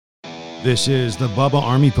This is the Bubba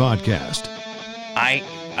Army Podcast.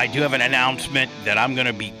 I do have an announcement that I'm going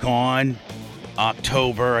to be gone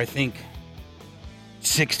October, I think,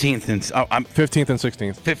 16th and 15th and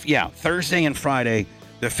 16th. Thursday and Friday,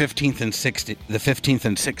 the 15th and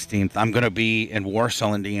 16th. I'm going to be in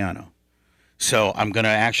Warsaw, Indiana. So I'm going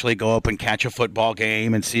to actually go up and catch a football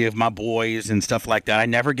game and see if my boys and stuff like that. I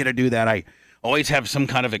never get to do that. I always have some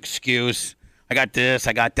kind of excuse. I got this,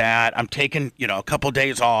 I got that. I'm taking, a couple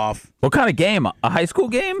days off. What kind of game? A high school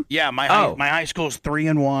game? Yeah, my high school's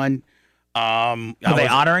 3-1. Are they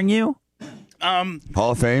honoring you?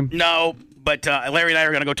 Hall of Fame? No, but Larry and I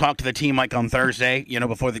are going to go talk to the team like on Thursday,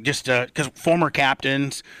 before because former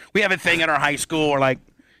captains. We have a thing at our high school where, like,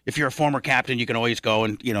 if you're a former captain, you can always go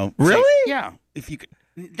and, Really? Say, yeah. If you could.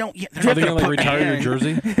 Don't. Yeah, are they going to retire your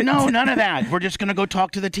jersey? No, none of that. We're just going to go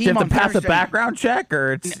talk to the team. Do you have on to pass Thursday. a background check,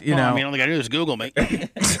 or it's all I gotta do is Google me.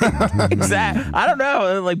 Exactly. I don't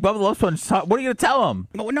know. Like Bubba loves fun. What are you going to tell him?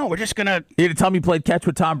 No, we're just gonna. You going to tell him you played catch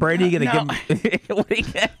with Tom Brady? You going to give him? What do you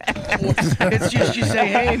get? It's just you say,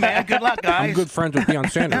 hey man, good luck, guys. I'm good friends with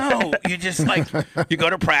Deion Sanders. No, you just you go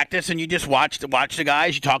to practice and you just watch the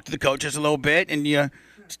guys. You talk to the coaches a little bit, and they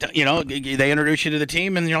introduce you to the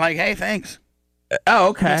team, and you're like, hey, thanks. Oh,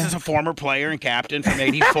 okay. This is a former player and captain from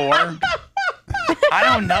 '84. I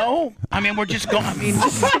don't know. I mean, we're just going. You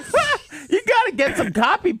got to get some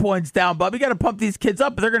copy points down, Bub. You got to pump these kids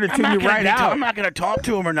up. They're going to tune you right out. I'm not going to talk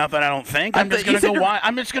to them or nothing. I don't think. I'm just going to go.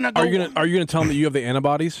 I'm just going to go. Are you going to tell them that you have the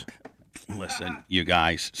antibodies? Listen, you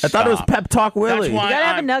guys. I thought it was Pep Talk Willie. You gotta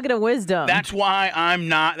have a nugget of wisdom. That's why I'm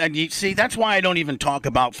not. See, that's why I don't even talk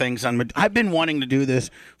about things. I've been wanting to do this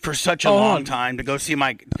for such a long time, to go see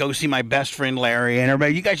my best friend Larry and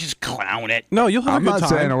everybody. You guys just clown it. No, you'll have a good time. I'm not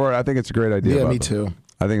saying a word. I think it's a great idea. Yeah, Bubba. me too.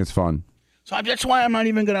 I think it's fun. So that's why I'm not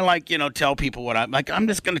even gonna tell people what I'm like. I'm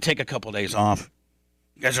just gonna take a couple days off.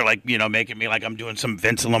 You guys are making me like I'm doing some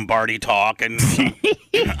Vince Lombardi talk and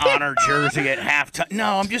honor jersey at halftime.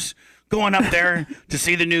 No, I'm just going up there to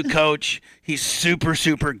see the new coach. He's super,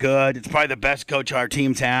 super good. It's probably the best coach our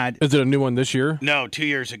team's had. Is it a new one this year? No, 2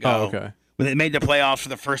 years ago. Oh, okay. When they made the playoffs for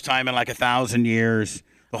the first time in 1,000 years.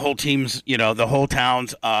 The whole team's, the whole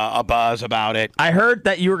town's a buzz about it. I heard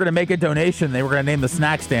that you were going to make a donation. They were going to name the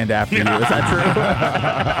snack stand after you. Is that true?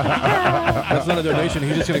 That's not a donation.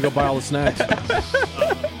 He's just going to go buy all the snacks.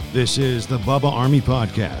 This is the Bubba Army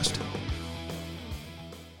Podcast.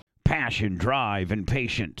 Passion, drive, and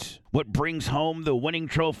patience. What brings home the winning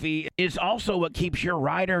trophy is also what keeps your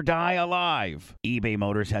ride or die alive. eBay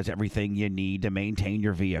Motors has everything you need to maintain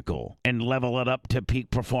your vehicle and level it up to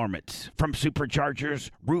peak performance. From superchargers,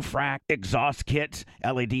 roof rack, exhaust kits,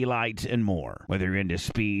 LED lights, and more. Whether you're into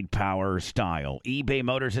speed, power, or style, eBay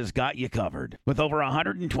Motors has got you covered. With over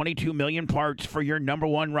 122 million parts for your number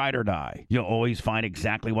one ride or die, you'll always find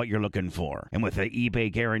exactly what you're looking for. And with the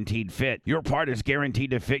eBay Guaranteed Fit, your part is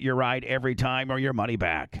guaranteed to fit your ride every time or your money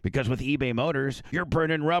back. Because with eBay Motors, you're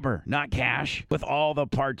burning rubber, not cash, with all the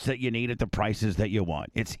parts that you need at the prices that you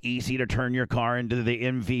want. It's easy to turn your car into the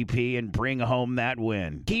MVP and bring home that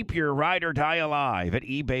win. Keep your ride or die alive at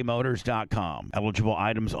ebaymotors.com. Eligible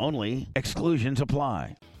items only. Exclusions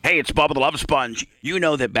apply. Hey, it's Bubba the Love Sponge. You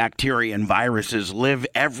know that bacteria and viruses live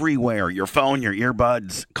everywhere. Your phone, your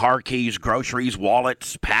earbuds, car keys, groceries,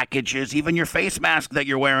 wallets, packages, even your face mask that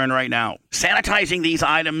you're wearing right now. Sanitizing these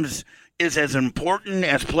items is as important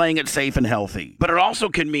as playing it safe and healthy. But it also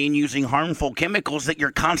can mean using harmful chemicals that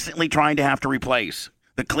you're constantly trying to have to replace.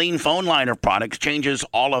 The Clean Phone line of products changes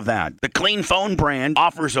all of that. The Clean Phone brand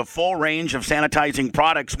offers a full range of sanitizing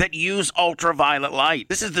products that use ultraviolet light.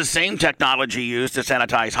 This is the same technology used to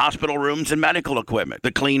sanitize hospital rooms and medical equipment.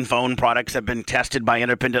 The Clean Phone products have been tested by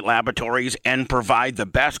independent laboratories and provide the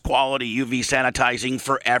best quality UV sanitizing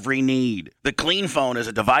for every need. The Clean Phone is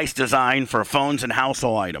a device designed for phones and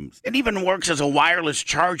household items. It even works as a wireless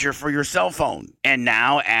charger for your cell phone. And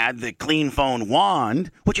now add the Clean Phone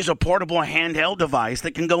Wand, which is a portable handheld device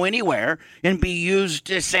that can go anywhere and be used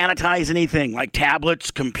to sanitize anything like tablets,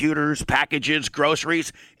 computers, packages,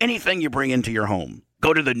 groceries, anything you bring into your home.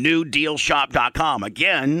 Go to thenewdealshop.com.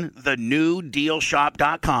 Again,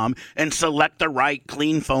 thenewdealshop.com and select the right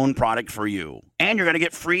Clean Phone product for you. And you're going to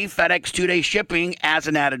get free FedEx 2-day shipping as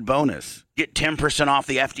an added bonus. Get 10% off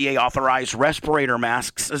the FDA-authorized respirator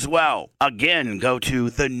masks as well. Again, go to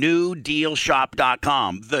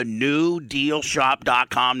thenewdealshop.com.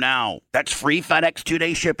 Thenewdealshop.com now. That's free FedEx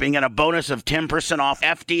 2-day shipping and a bonus of 10% off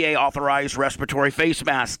FDA-authorized respiratory face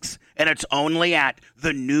masks. And it's only at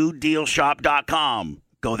thenewdealshop.com.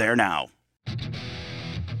 Go there now.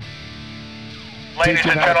 Ladies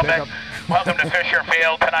and gentlemen, Welcome to Fisher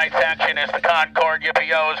Field. Tonight's action is the Concord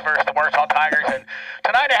UPOs versus the Warsaw Tigers. And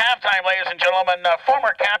tonight at halftime, ladies and gentlemen,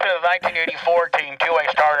 former captain of the 1984 team, two-way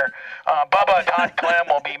starter, Bubba Todd Clem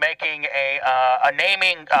will be making a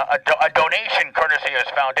donation courtesy of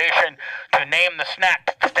his foundation to name the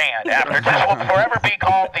snack stand. After this will forever be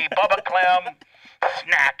called the Bubba Clem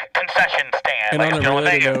Snack Concession Stand. And on Ladies a and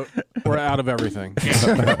related gentlemen, note, we're out of everything. the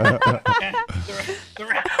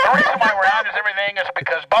reason why we're out is everything is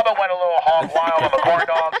because Bubba went a little hog wild on the corn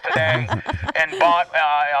dogs today and bought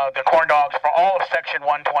the corn dogs for all of Section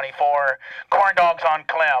 124. Corn dogs on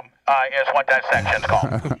Clem is what that section's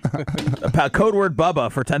called. Code word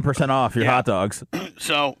Bubba for 10% off your hot dogs.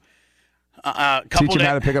 So, Teach him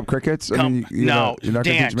how to pick up crickets? No, you're not gonna Dan,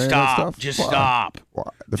 teach him any of that stop. stuff? Just Why? stop. Why?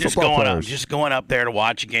 The Just football going players. just going up there to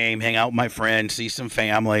watch a game, hang out with my friends, see some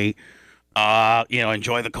family,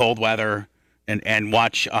 enjoy the cold weather, and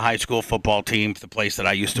watch a high school football team, the place that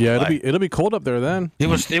I used to play. it'll be cold up there then. It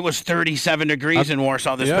was 37 degrees in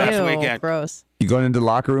Warsaw this past Ew, weekend. gross. You going into the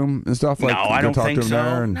locker room and stuff? Like, No, you I go don't talk think to him so.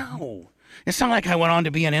 there and- No. It's not like I went on to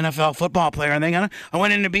be an NFL football player and then I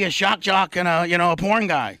went in to be a shock jock and a porn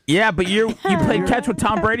guy. Yeah, but you played catch with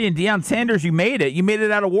Tom Brady and Deion Sanders. You made it. You made it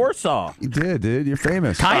out of Warsaw. You did, dude. You're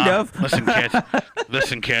famous. Kind of.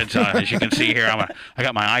 Listen, kids. As you can see here, I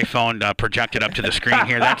got my iPhone projected up to the screen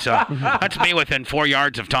here. That's me within 4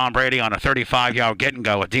 yards of Tom Brady on a 35-yard get and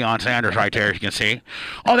go with Deion Sanders right there. As you can see.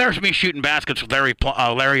 Oh, there's me shooting baskets with Larry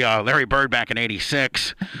Bird back in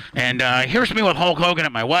 '86, and here's me with Hulk Hogan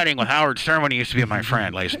at my wedding with Howard Stern when he used to be my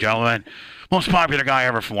friend, ladies and gentlemen. Most popular guy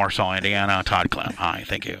ever from Warsaw, Indiana, Todd Clem. Hi,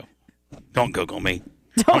 thank you. Don't Google me.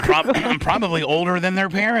 I'm probably older than their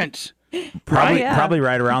parents. Probably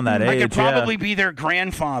right around that age. I could probably be their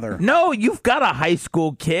grandfather. No, you've got a high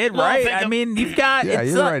school kid, Well, right? think I of- mean, you've got. Yeah,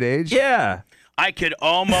 it's you're the right age. Yeah. I could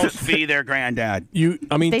almost be their granddad. They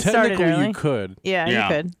started Technically early. you could. Yeah, Yeah.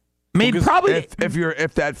 you could. I mean, Because probably.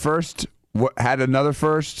 If that first had another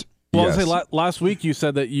first. Well, yes. I say last week you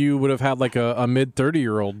said that you would have had like a mid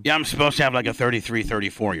 30-year-old. Yeah, I'm supposed to have like a 33,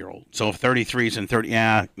 34-year-old. So if 33s and 30,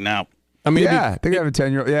 no. I mean, Yeah, they have a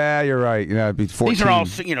 10-year-old. Yeah, you're right. Yeah, it'd be 14. These are all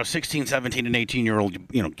 16, 17, and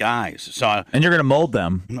 18-year-old guys. So And you're gonna mold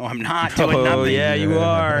them. no, I'm not doing Oh nothing. yeah, you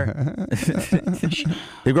are.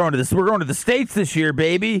 We're going to the States this year,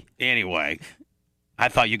 baby. Anyway, I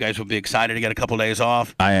thought you guys would be excited to get a couple days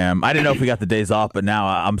off. I am. I didn't know if we got the days off, but now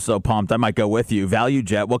I'm so pumped. I might go with you. Value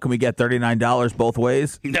Jet. What can we get? $39 both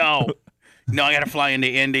ways. No, I got to fly into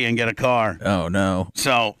Indy and get a car. Oh no.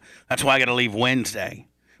 So that's why I got to leave Wednesday.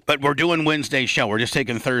 But we're doing Wednesday's show. We're just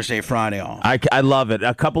taking Thursday, Friday off. I love it.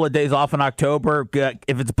 A couple of days off in October.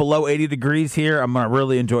 If it's below 80 degrees here, I'm gonna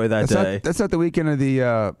really enjoy that day. That's not the weekend of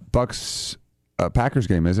the Bucks Packers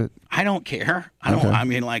game, is it? I don't care. I don't. Okay. I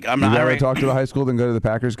mean, like, I'm You'd not. rather talk to the high school than go to the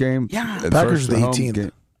Packers game? Yeah. At Packers first, the home 18th.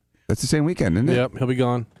 game. That's the same weekend, isn't it? Yep, he'll be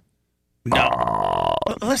gone. No.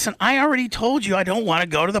 Listen, I already told you I don't want to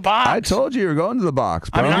go to the box. I told you were going to the box,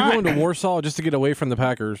 bro. I'm You're not. going to Warsaw just to get away from the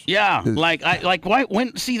Packers. Yeah, why?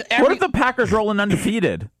 When see? What if the Packers rolling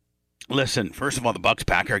undefeated? Listen, first of all, the Bucks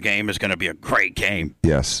Packer game is going to be a great game.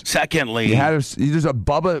 Yes. Secondly, There's a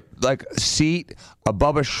Bubba seat, a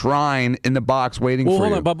Bubba shrine in the box waiting Well, for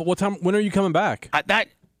hold you. on, Bubba. What time? When are you coming back?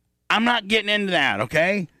 I'm not getting into that.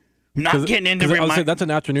 Okay, I'm not getting into. I would say that's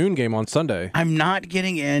an afternoon game on Sunday. I'm not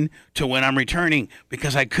getting in to when I'm returning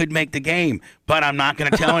because I could make the game, but I'm not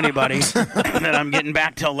going to tell anybody that I'm getting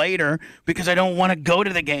back till later because I don't want to go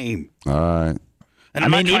to the game. All right. And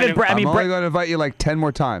I'm only going to invite you like 10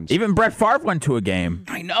 more times. Even Brett Favre went to a game.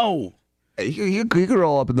 I know. You could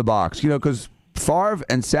roll up in the box, because Favre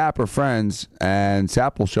and Sapp are friends, and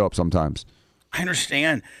Sapp will show up sometimes. I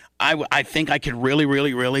understand. I think I could really,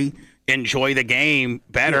 really, really enjoy the game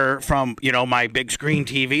better from my big screen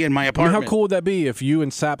TV in my I mean, apartment. how cool would that be if you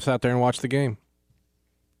and Sap sat there and watched the game?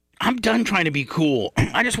 I'm done trying to be cool.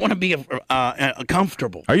 I just want to be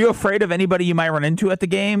comfortable. Are you afraid of anybody you might run into at the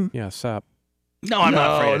game? Yeah, Sap. No, I'm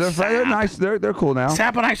not afraid of They're Sapp. nice. They're cool now.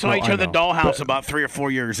 Sapp and I saw each I other at the know. dollhouse about 3 or 4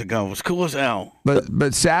 years ago. It was cool as hell. But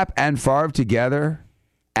Sapp and Favre together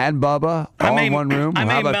and Bubba all in one room. I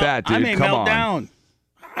may How about melt, that, dude? I may Come melt on. down.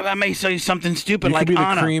 I may say something stupid You like could be the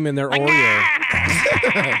Anna. cream in their Oreo.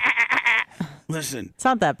 Listen, It's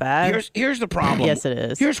not that bad. here's the problem. Yes, it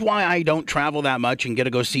is. Here's why I don't travel that much and get to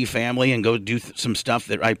go see family and go do some stuff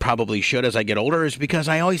that I probably should as I get older is because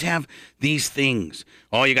I always have these things.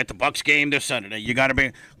 Oh, you got the Bucks game this Sunday. You got to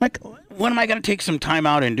be like, when am I going to take some time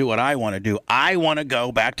out and do what I want to do? I want to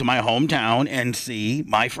go back to my hometown and see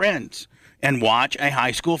my friends and watch a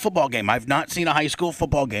high school football game. I've not seen a high school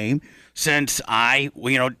football game since I,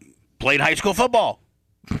 played high school football.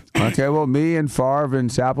 Okay, well, me and Favre and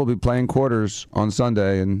Sapp will be playing quarters on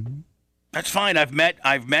Sunday, and That's fine. I've met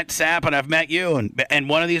Sapp and I've met you, and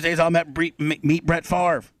one of these days I'll meet Brett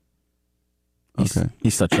Favre. okay,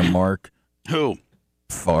 He's such a mark. Who?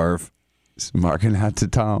 Favre. marking that to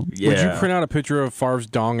Tom. Yeah. Would you print out a picture of Favre's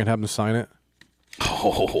dong and have him sign it?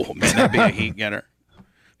 Oh man, that'd be a heat getter.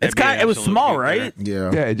 It's kind. It was small, right?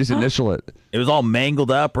 Yeah, just initial it. It was all mangled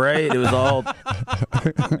up, right? It was all.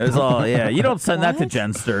 Yeah. You don't send that to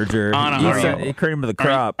Jen Sturger. Anna, You cream of the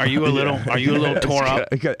crop. Are you a little tore up?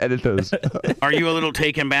 I got to edit those. Are you a little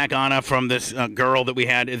taken back, Anna, from this girl that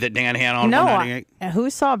Dan had on No, 198? who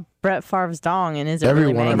saw Brett Favre's dong and is it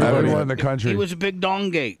Everyone really on mangled? Everyone in the country. He was a big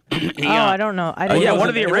dongate. I don't know. I didn't One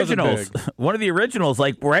of the It wasn't originals. big. One of the originals.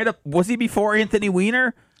 Like right up. Was he before Anthony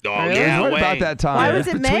Weiner? Oh, Really? yeah, It was way. right about that time. Why was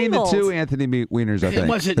it Between mangled? the two Anthony Wieners, I It think.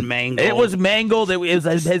 wasn't mangled. It was mangled. It was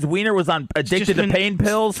his wiener was on addicted to pain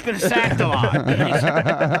pills. He's been sacked a lot.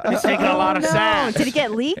 He's taken a lot of no. sacks. Did it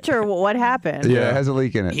get leaked or what happened? Yeah, it has a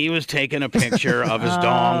leak in it. He was taking a picture of his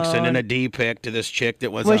dong, sending a D pic to this chick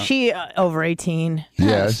that was. Was she over 18?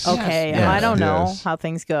 Yes. Okay, Yes. I don't know Yes. how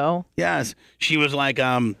things go. Yes, she was like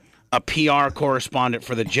a PR correspondent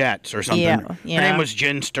for the Jets or something. Yeah, Her yeah. name was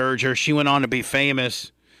Jen Sturger. She went on to be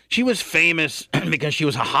famous. She was famous because she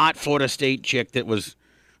was a hot Florida State chick that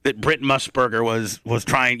Britt Musburger was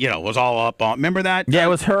trying, was all up on. Remember that? Yeah, it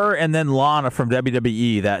was her and then Lana from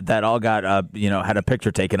WWE that all got had a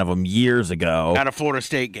picture taken of them years ago. At a Florida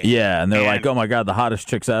State game. Yeah, and they're like, oh my god, the hottest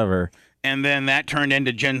chicks ever. And then that turned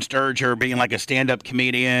into Jen Sturger being like a stand-up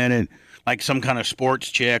comedian and like some kind of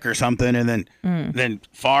sports chick or something. And then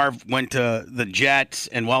Favre went to the Jets,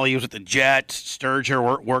 and while he was at the Jets,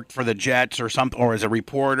 Sturger worked for the Jets or something, or as a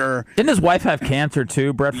reporter. Didn't his wife have cancer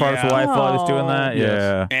too? Brett Favre's Yeah. wife while he was doing that.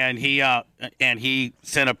 Yes. Yeah. And he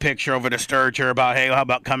sent a picture over to Sturger about, hey, how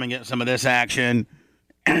about come and get some of this action?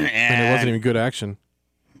 And it wasn't even good action.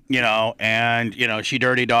 She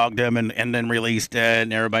dirty dogged him and then released it,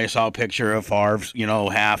 and everybody saw a picture of Favre's,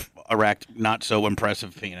 half erect, not so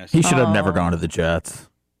impressive penis. He should have never gone to the Jets.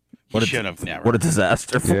 He should have never. What a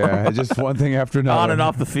disaster for Yeah, him. just one thing after another. On and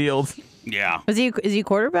off the field. Yeah. Is he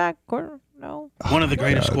quarterback? No. One of the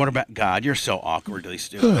greatest quarterback. God, you're so awkwardly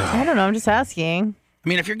stupid. I don't know. I'm just asking. I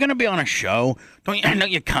mean, if you're going to be on a show, I know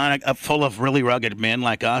you're kind of full of really rugged men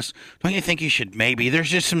like us. Don't you think you should there's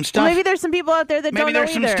just some stuff. Well, maybe there's some people out there that Maybe don't know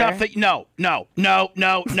there's some either. stuff that no.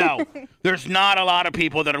 There's not a lot of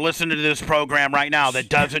people that are listening to this program right now that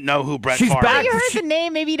doesn't know who Brett Favre back. is. You heard the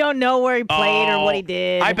name. Maybe you don't know where he played or what he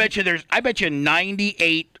did. I bet you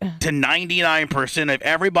 98 to 99% of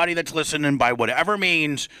everybody that's listening by whatever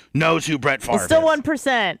means knows who Brett Favre It's still is.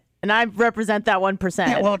 1%, and I represent that 1%.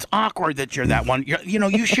 Yeah, well, it's awkward that you're that one.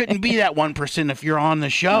 You shouldn't be that 1% if you're on the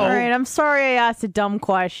show. All right, I'm sorry I asked a dumb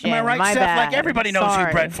question. Am I right, My Seth? bad. Like everybody knows Sorry.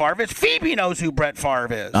 who Brett Favre is. Phoebe knows who Brett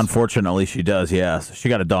Favre is. Unfortunately, she does, yes. She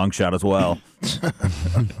got a dong shot as well.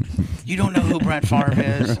 You don't know who Brett Favre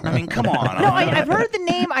is? I mean, come on. No, I've heard the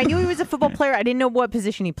name. I knew he was a football player. I didn't know what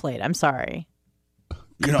position he played. I'm sorry.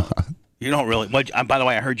 You don't really. By the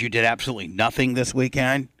way, I heard you did absolutely nothing this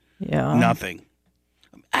weekend. Yeah. Nothing.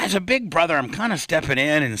 As a big brother, I'm kind of stepping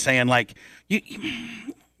in and saying, like,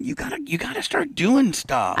 you gotta start doing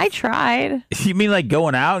stuff. I tried. You mean like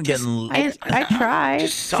going out and getting... I tried.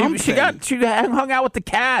 Just something. She hung out with the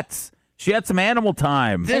cats. She had some animal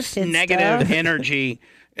time. This I did negative stuff. energy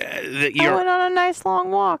that I you're. went on a nice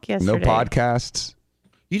long walk No yesterday. podcasts.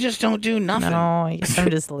 You just don't do nothing. No, I guess I'm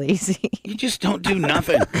just lazy. You just don't do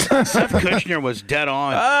nothing. Seth Kushner was dead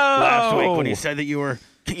on last week when he said that you were,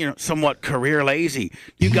 somewhat career lazy.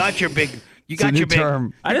 You got your big. You It's a got new your big.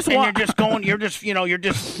 term. I just and want... you're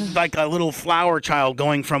just like a little flower child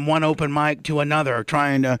going from one open mic to another,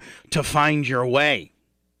 trying to find your way.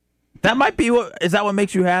 That might be what... Is that what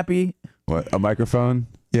makes you happy? What, a microphone?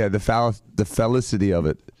 Yeah, the felicity of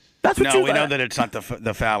it. That's what No, you... we know that it's not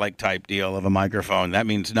the phallic type deal of a microphone. That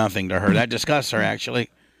means nothing to her. That disgusts her, actually.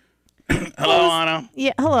 Hello, Anna.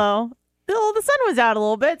 Yeah, hello. Well, the sun was out a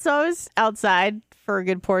little bit, so I was outside for a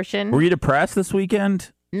good portion. Were you depressed this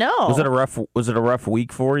weekend? No. Was it a rough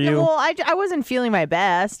week for you? Well, I wasn't feeling my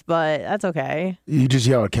best, but that's okay. You just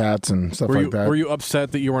yell at cats and stuff like that. Were you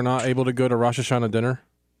upset that you were not able to go to Rosh Hashanah dinner?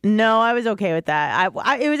 No, I was okay with that.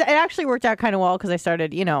 It actually worked out kind of well because I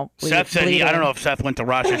started, Seth said bleeding. I don't know if Seth went to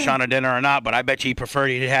Rosh Hashanah dinner or not, but I bet he preferred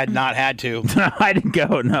he had not had to. No, I didn't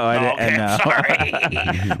go. No, I didn't. Okay, no.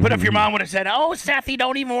 sorry. But if your mom would have said, "Oh, Sethy,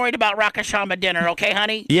 don't even worry about Rosh Hashanah dinner, okay,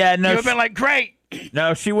 honey?" Yeah, no. You would have been like, "Great."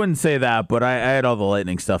 No, she wouldn't say that, but I had all the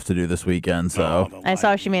lightning stuff to do this weekend, so. I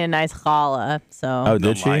saw she made a nice challah, so. Oh,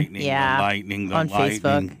 did she? Lightning, Yeah, the lightning, the on lightning,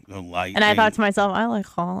 Facebook. the lightning. And I thought to myself, I like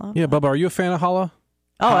challah. Yeah, Bubba, are you a fan of challah?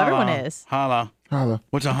 Oh, everyone is. Challah. Holla.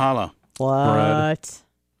 What's a challah? What?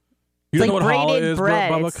 You It's know like what challah braided is,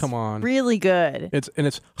 bread. Bubba? It's Come on. really good. It's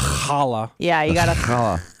challah. Yeah, you gotta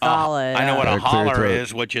Challah. challah. I know what a Yeah, clear your holler throat.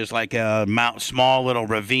 is, which is like a small little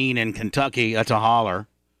ravine in Kentucky. That's a holler.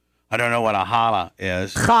 I don't know what a challah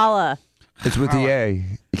is. Challah. It's with the A.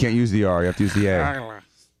 You can't use the R. You have to use the A.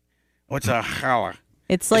 What's a challah?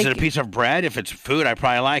 It's Is like it a piece of bread? If it's food, I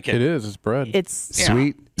probably like it. It is. It's bread. it's Yeah.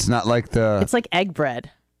 Sweet. It's not like the. it's like egg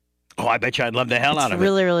bread. Oh, I bet you I'd love the hell out It's of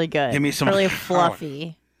really, really good. Give me some really challah.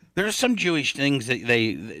 fluffy. There's some Jewish things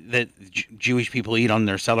that Jewish people eat on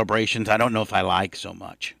their celebrations. I don't know if I like so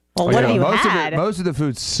much. Well, what have you most had? most of the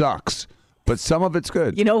food sucks, but some of it's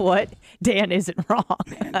good. You know what? Dan isn't wrong.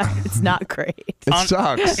 It's not great. It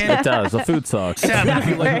sucks. It does. The food sucks. Sam, Not If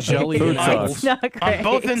you like great. jelly Food and sucks. apples. It's not great. on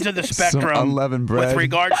both ends of the spectrum, unleavened bread.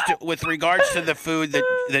 with regards to the food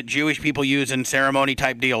that Jewish people use in ceremony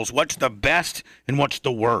type deals, what's the best and what's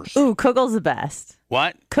the worst? Ooh, Kugel's the best.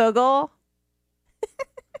 What? Kugel.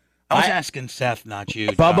 I was asking Seth, not you.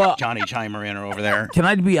 Bubba- Johnny Chimer in over there. Can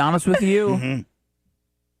I be honest with you? Mhm.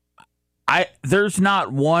 There's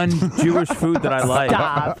not one Jewish food that I like.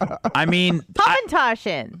 Stop. I mean,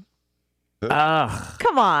 Pavantashen.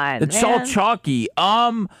 Come on. it's man. all chalky.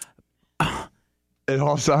 It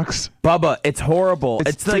all sucks. Bubba, it's horrible.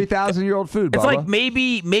 It's like 3,000-year-old food, It's Bubba. like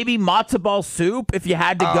maybe matzo ball soup if you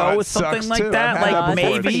had to Oh, go it with something sucks, like too. that. I've had Like that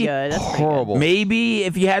before. That's pretty maybe good. That's pretty good. horrible. maybe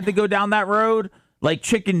if you had to go down that road, like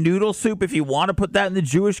chicken noodle soup if you want to put that in the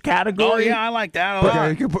Jewish category. Oh yeah, I like that a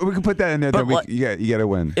Okay, lot. we can put that in there. But Then what- you got to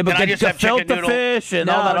win. Yeah, but Can I the just have chicken gefilte noodle? fish and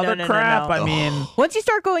No, all that no, other no, no, crap. no. I mean, Once you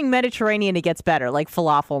start going Mediterranean, it gets better. Like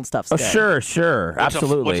falafel and stuff's oh, good. sure,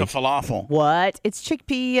 absolutely. What's a falafel? What? It's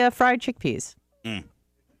fried chickpeas.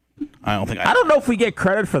 I don't think I don't know if we get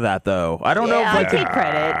credit for that though. I don't know. Yeah, If I like, take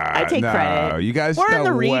credit. I take no, credit. you guys. We're in the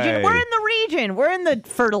no region. way. We're in the region. We're in the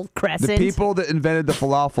Fertile Crescent. The people that invented the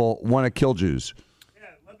falafel want to kill Jews.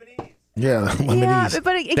 Yeah, Lebanese. Yeah,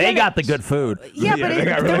 but again, they got the good food. Yeah, Yeah, but they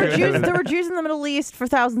got there really were good Jews. There were Jews in the Middle East for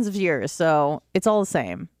thousands of years, so it's all the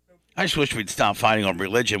same. I just wish we'd stop fighting on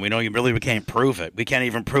religion. We know we can't prove it. We can't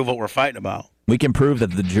even prove what we're fighting about. We can prove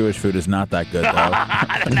that the Jewish food is not that good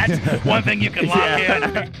though. That's one thing you can lock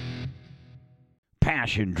in.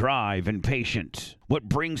 Passion, drive, and patience. What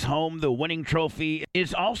brings home the winning trophy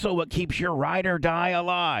is also what keeps your ride or die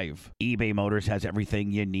alive. eBay Motors has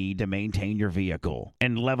everything you need to maintain your vehicle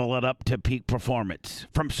and level it up to peak performance.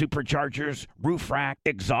 From superchargers, roof rack,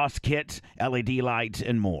 exhaust kits, LED lights,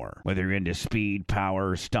 and more. Whether you're into speed,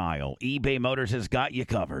 power, or style, eBay Motors has got you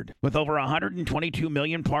covered. With over 122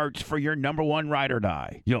 million parts for your number one ride or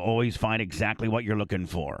die, you'll always find exactly what you're looking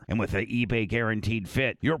for. And with the eBay Guaranteed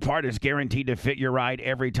Fit, your part is guaranteed to fit your ride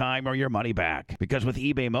every time or your money back. Because with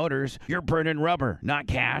eBay Motors, you're burning rubber, not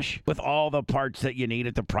cash, with all the parts that you need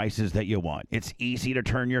at the prices that you want. It's easy to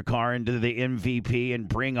turn your car into the MVP and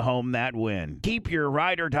bring home that win. Keep your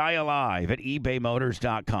ride or die alive at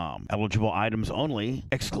ebaymotors.com. Eligible items only.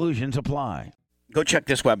 Exclusions apply. Go check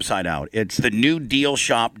this website out. It's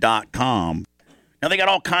thenewdealshop.com. Now, they got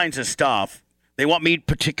all kinds of stuff. They want me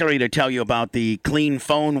particularly to tell you about the clean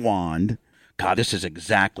phone wand. God, this is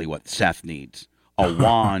exactly what Seth needs. A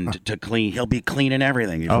wand to clean. He'll be cleaning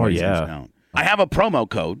everything. Oh, he yeah. sits down. I have a promo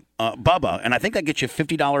code, Bubba, and I think that gets you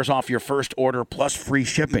 $50 off your first order plus free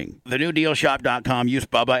shipping. Thenewdealshop.com. Use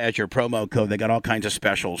Bubba as your promo code. They got all kinds of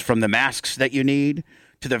specials, from the masks that you need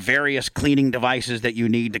to the various cleaning devices that you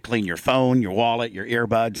need to clean your phone, your wallet, your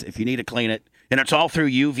earbuds, if you need to clean it. And it's all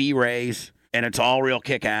through UV rays, and it's all real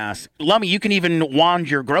kick-ass. Lummy, you can even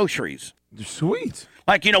wand your groceries. Sweet.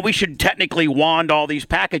 Like, we should technically wand all these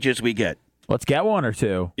packages we get. Let's get one or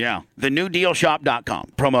two. Yeah.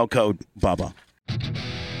 Thenewdealshop.com. Promo code Bubba.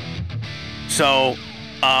 So,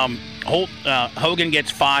 Hogan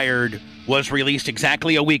Gets Fired was released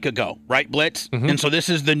exactly a week ago, right, Blitz? Mm-hmm. And so this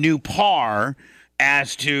is the new par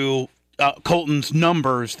as to Colton's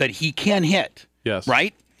numbers that he can hit. Yes.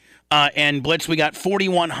 Right? And Blitz, we got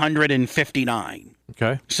 4,159.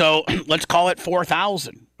 Okay. So let's call it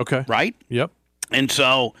 4,000. Okay. Right? Yep. And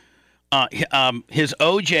so his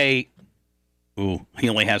OJ, he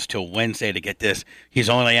only has till Wednesday to get this. He's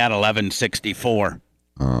only at 1164.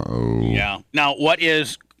 Uh-oh. Yeah. Now,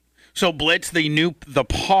 so Blitz, the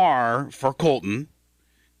par for Colton,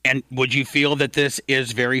 and would you feel that this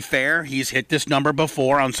is very fair? He's hit this number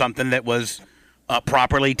before on something that was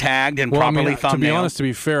properly tagged and properly thumbnailed. To be honest, to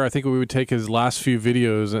be fair, I think we would take his last few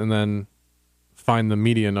videos and then find the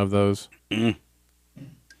median of those.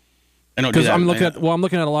 Because I'm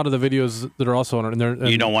looking at a lot of the videos that are also on it. And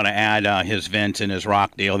you don't want to add his vents and his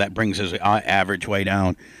rock deal. That brings his average way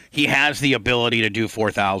down. He has the ability to do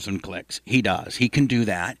 4,000 clicks. He does. He can do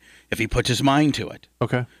that if he puts his mind to it.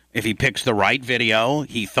 Okay. If he picks the right video,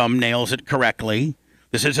 he thumbnails it correctly.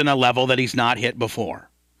 This isn't a level that he's not hit before.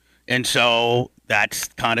 And so that's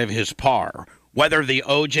kind of his par. Whether the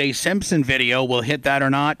O.J. Simpson video will hit that or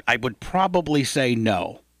not, I would probably say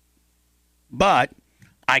no. But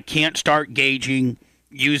I can't start gauging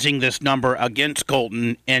using this number against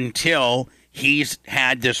Colton until he's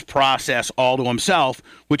had this process all to himself,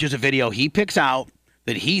 which is a video he picks out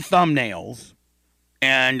that he thumbnails,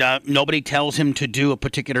 and nobody tells him to do a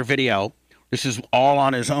particular video. This is all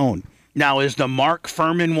on his own. Now, is the Mark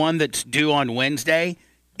Furman one that's due on Wednesday,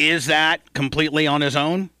 is that completely on his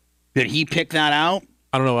own? Did he pick that out?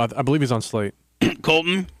 I don't know. I believe he's on Slate.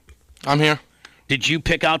 Colton? I'm here. Did you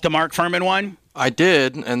pick out the Mark Furman one? I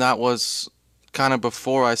did, and that was kind of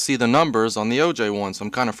before I see the numbers on the OJ one, so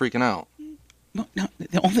I'm kind of freaking out. No,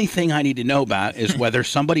 the only thing I need to know about is whether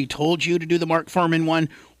somebody told you to do the Mark Furman one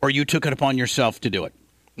or you took it upon yourself to do it.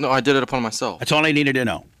 No, I did it upon myself. That's all I needed to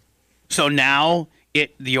know. So now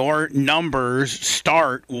your numbers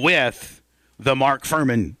start with the Mark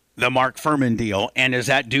Furman deal, and is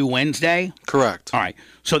that due Wednesday? Correct. All right.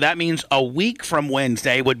 So that means a week from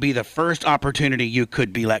Wednesday would be the first opportunity you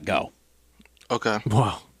could be let go. Okay.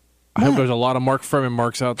 Wow. I hope there's a lot of Mark Furman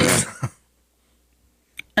marks out there.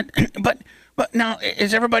 But now,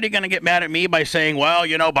 is everybody going to get mad at me by saying, well,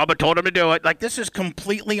 Bubba told him to do it? Like, this is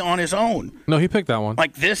completely on his own. No, he picked that one.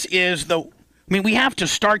 Like, this is we have to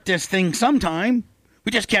start this thing sometime.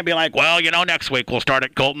 We just can't be like, well, next week we'll start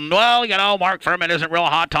at Colton. Well, Mark Furman isn't real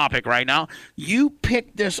hot topic right now. You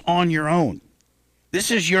picked this on your own.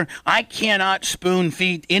 This is I cannot spoon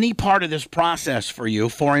feed any part of this process for you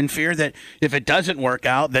in fear that if it doesn't work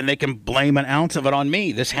out, then they can blame an ounce of it on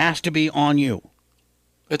me. This has to be on you.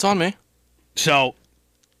 It's on me. So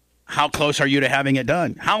how close are you to having it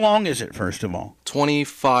done? How long is it, first of all?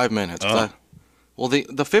 25 minutes. Oh. The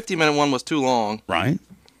 50-minute one was too long. Right.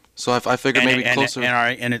 So I figured maybe closer. All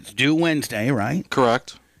right, and it's due Wednesday, right?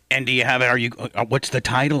 Correct. And do you have it? What's the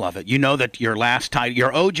title of it? You know that your last title,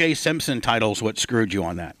 your O.J. Simpson title is what screwed you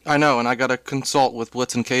on that. I know, and I got to consult with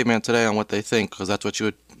Blitz and Caveman today on what they think, because that's what you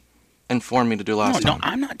had informed me to do last time. No,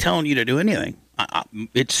 I'm not telling you to do anything.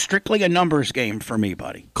 It's strictly a numbers game for me,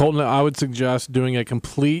 buddy. Colton, I would suggest doing a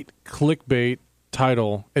complete clickbait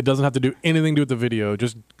title. It doesn't have to do anything to do with the video.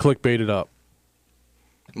 Just clickbait it up.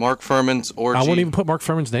 Mark Furman's orgy. I wouldn't even put Mark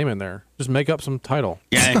Furman's name in there. Just make up some title.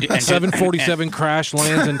 Yeah, and 747 crash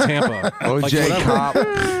lands in Tampa. OJ cop.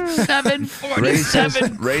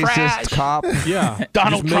 747 racist cop. Yeah.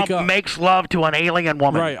 Donald Trump makes love to an alien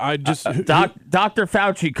woman. Right. I just Dr.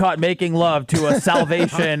 Fauci caught making love to a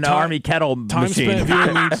Salvation Army kettle machine.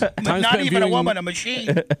 Not even a woman, a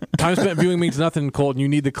machine. Time spent viewing means nothing, Colton. You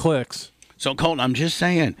need the clicks. So, Colton, I'm just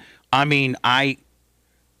saying. I mean, I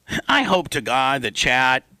hope to God that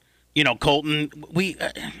chat, Colton,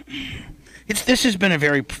 this has been a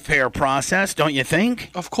very fair process, don't you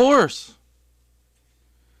think? Of course.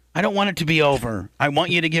 I don't want it to be over. I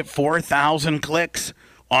want you to get 4,000 clicks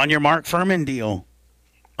on your Mark Furman deal.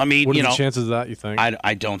 I mean, what are the chances of that, you think?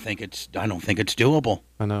 I don't think it's doable.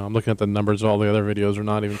 I know. I'm looking at the numbers. All the other videos are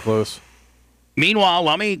not even close. Meanwhile,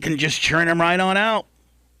 Lummy can just churn them right on out.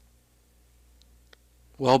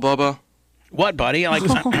 Well, Bubba. What, buddy?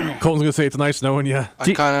 Colton's gonna say it's nice knowing you.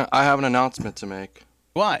 I have an announcement to make.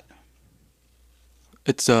 What?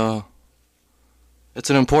 It's an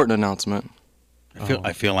important announcement.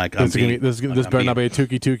 I feel like I'm this better not be a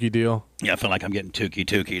Tukey deal. Yeah, I feel like I'm getting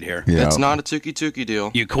Tukey'd here. Yeah. It's not a Tukey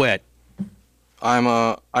deal. You quit.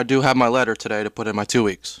 I do have my letter today to put in my 2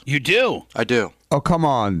 weeks. You do? I do. Oh, come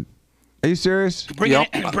on. Are you serious? Bring it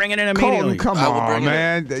in immediately. Colton, come on,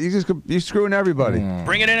 man. You're screwing everybody.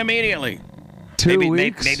 Bring it in immediately. 2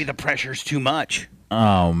 weeks? Maybe the pressure's too much.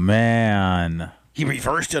 Oh, man. He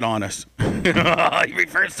reversed it on us. He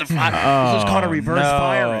reversed the fire. This is called a reverse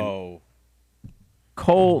firing.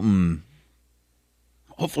 Colton.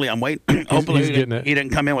 Hopefully I'm waiting. Hopefully he's getting it. He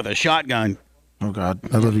didn't come in with a shotgun Oh, God.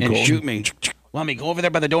 I love you, and Colton. shoot me. Lummy, go over there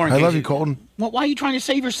by the door. I love you, Colton. Well, why are you trying to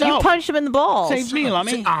save You yourself? punched him in the balls. Save me,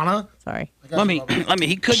 Lummy. Anna. Sorry. Lummy,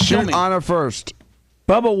 he could kill Shoot me. Anna first.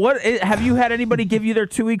 Bubba, what have you had anybody give you their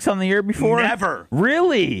 2 weeks on the air before? Never.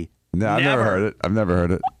 Really? No, I've never heard it. I've never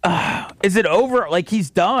heard it. Is it over? Like he's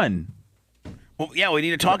done? Well, yeah, we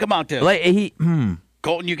need to talk about this. Like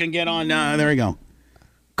Colton, you can get on. There we go.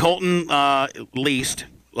 Colton Leist.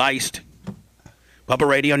 Bubba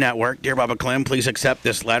Radio Network. Dear Bubba Clem, please accept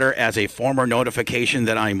this letter as a formal notification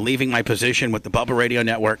that I am leaving my position with the Bubba Radio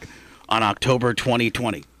Network on October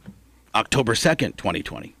 2020, October 2nd,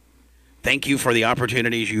 2020. Thank you for the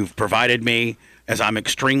opportunities you've provided me, as I'm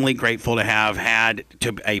extremely grateful to have had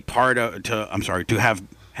to a part of to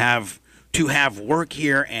have work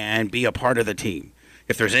here and be a part of the team.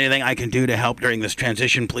 If there's anything I can do to help during this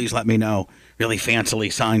transition, please let me know. Really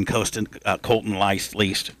fancily signed, Colton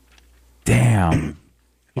Least. Damn.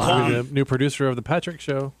 He's the new producer of the Patrick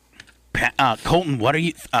Show. Colton, what are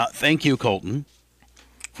you? Thank you, Colton.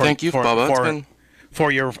 Thank you, Bubba.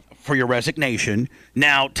 For your resignation.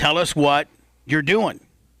 Now, tell us what you're doing,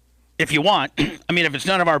 if you want. I mean, if it's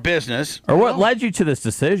none of our business. Or what led you to this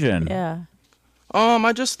decision? Yeah.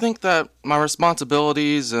 I just think that my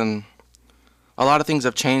responsibilities and a lot of things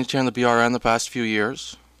have changed here in the BRN the past few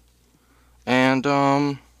years. And,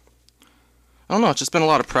 I don't know, it's just been a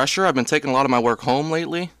lot of pressure. I've been taking a lot of my work home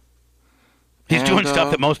lately. He's doing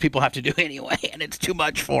stuff that most people have to do anyway, and it's too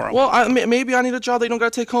much for him. Well, maybe I need a job that you don't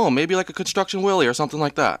got to take home. Maybe like a construction willy or something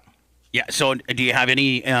like that. Yeah, so do you have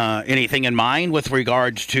anything in mind with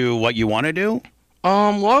regards to what you want to do?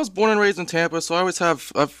 Well, I was born and raised in Tampa, so I always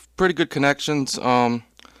have pretty good connections. A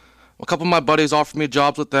couple of my buddies offered me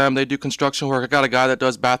jobs with them. They do construction work. I got a guy that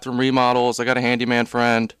does bathroom remodels. I got a handyman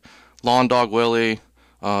friend, lawn dog Willie,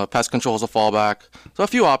 pest control is a fallback. So a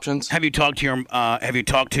few options. Have you talked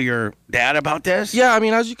to your dad about this? Yeah, I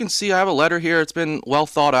mean, as you can see, I have a letter here. It's been well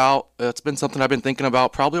thought out. It's been something I've been thinking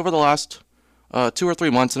about probably over the last 2 or 3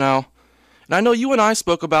 months now. And I know you and I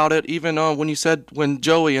spoke about it even when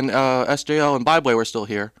Joey and SJL and Bybway were still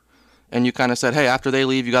here. And you kind of said, hey, after they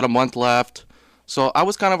leave, you got a month left. So I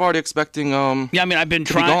was kind of already expecting yeah, I mean, I've been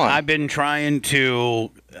trying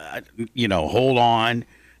to hold on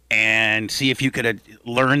and see if you could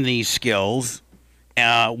learn these skills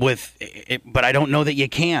with it, but I don't know that you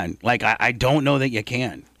can. Like, I don't know that you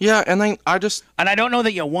can. Yeah, and then I don't know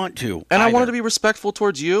that you want to. And either. I wanted to be respectful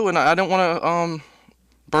towards you, and I don't want to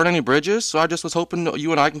burn any bridges, so I just was hoping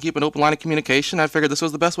you and I can keep an open line of communication. I figured this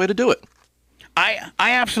was the best way to do it. I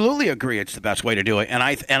absolutely agree it's the best way to do it, and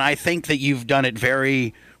I think that you've done it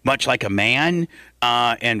very much like a man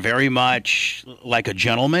and very much like a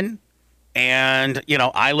gentleman. And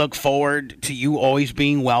I look forward to you always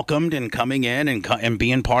being welcomed and coming in and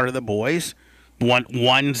being part of the boys.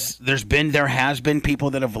 There has been people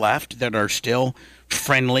that have left that are still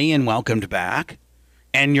friendly and welcomed back,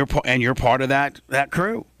 and you're part of that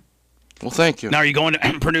crew. Well, thank you. Now, are you going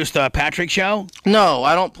to produce the Patrick Show? No,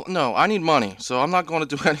 I don't. No, I need money, so I'm not going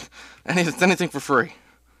to do anything for free.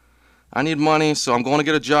 I need money, so I'm going to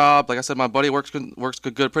get a job. Like I said, my buddy works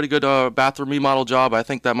good, pretty good bathroom remodel job. I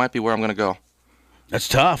think that might be where I'm going to go. That's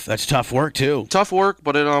tough. That's tough work too. Tough work,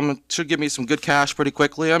 but it should give me some good cash pretty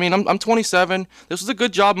quickly. I mean, I'm 27. This was a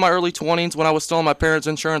good job in my early 20s when I was still on my parents'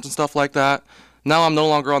 insurance and stuff like that. Now I'm no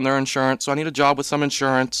longer on their insurance, so I need a job with some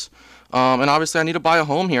insurance. And obviously I need to buy a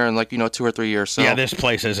home here in 2 or 3 years. So. Yeah, this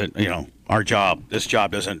place isn't, our job. This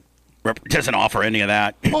job doesn't offer any of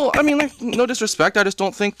that. Well, I mean, no disrespect. I just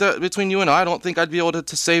don't think that between you and I don't think I'd be able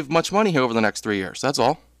to save much money here over the next 3 years. That's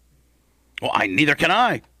all. Well, neither can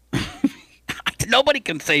I. Nobody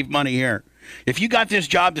can save money here. If you got this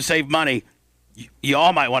job to save money, you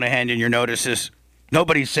all might want to hand in your notices.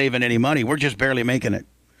 Nobody's saving any money. We're just barely making it.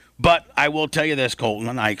 But I will tell you this,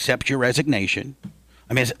 Colton, I accept your resignation.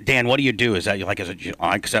 I mean, Dan, what do you do? Is that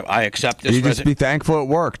I accept this? You just be thankful it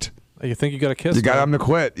worked. You think you got a kiss? You got him to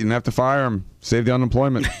quit. You didn't have to fire him. Save the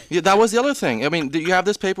unemployment. Yeah, that was the other thing. I mean, do you have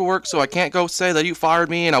this paperwork so I can't go say that you fired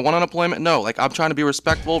me and I want unemployment? No, I'm trying to be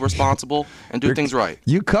respectful, responsible, and do things right.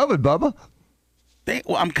 You covered, Bubba.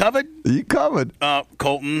 Well, I'm covered. You covered.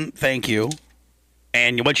 Colton, thank you.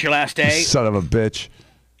 And what's your last day? Son of a bitch.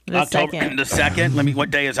 October 2nd. What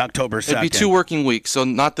day is October 2nd? It'd be 2 working weeks, so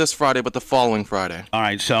not this Friday, but the following Friday. All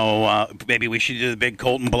right, so maybe we should do the big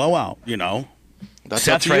Colton blowout. That's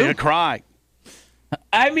Seth's ready to cry.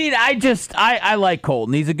 I mean, I like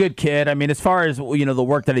Colton. He's a good kid. I mean, as far as the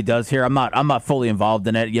work that he does here, I'm not fully involved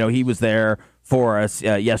in it. He was there for us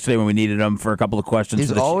yesterday when we needed him for a couple of questions.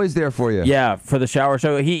 He's always there for you. Yeah, for the shower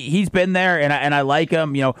show. He's been there, and I like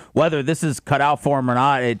him. Whether this is cut out for him or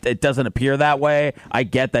not, it doesn't appear that way. I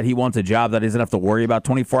get that he wants a job that he doesn't have to worry about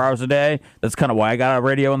 24 hours a day. That's kind of why I got on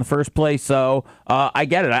radio in the first place. So I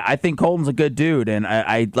get it. I think Colton's a good dude, and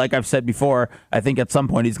I like I've said before, I think at some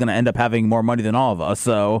point he's going to end up having more money than all of us.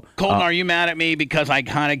 So Colton, are you mad at me because I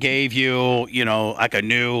kind of gave you,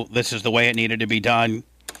 this is the way it needed to be done?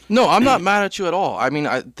 No, I'm not mad at you at all. I mean,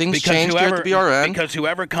 things changed here at the BRN. Because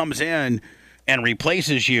whoever comes in and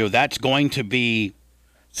replaces you, that's going to be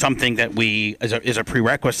something that is a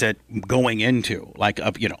prerequisite going into,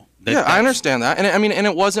 Yeah, I understand that, and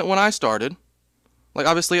it wasn't when I started. Like,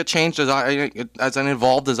 obviously, it changed as I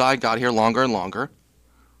evolved as I got here longer and longer.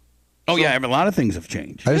 Oh, yeah, a lot of things have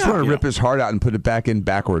changed. I just want to rip his heart out and put it back in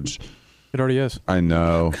backwards. It already is. I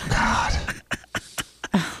know. God.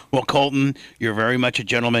 Well, Colton, you're very much a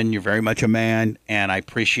gentleman. You're very much a man, and I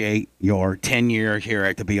appreciate your tenure here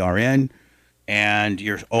at the BRN. And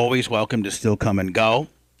you're always welcome to still come and go.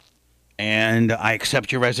 And I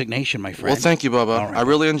accept your resignation, my friend. Well, thank you, Bubba. All right. I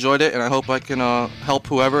really enjoyed it, and I hope I can help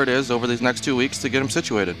whoever it is over these next 2 weeks to get them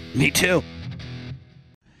situated. Me too.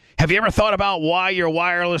 Have you ever thought about why your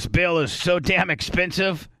wireless bill is so damn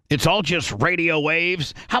expensive? It's all just radio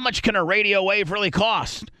waves. How much can a radio wave really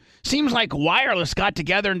cost? Seems like wireless got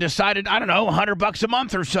together and decided, I don't know, $100 a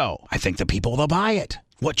month or so. I think the people will buy it.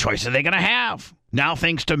 What choice are they going to have? Now,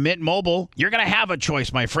 thanks to Mint Mobile, you're going to have a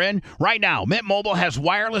choice, my friend. Right now, Mint Mobile has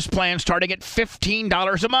wireless plans starting at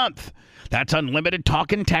 $15 a month. That's unlimited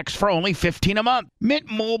talk and text for only $15 a month. Mint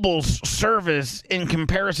Mobile's service, in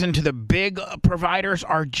comparison to the big providers,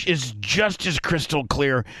 is just as crystal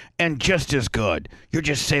clear and just as good. You're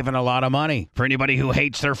just saving a lot of money. For anybody who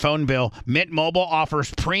hates their phone bill, Mint Mobile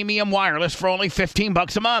offers premium wireless for only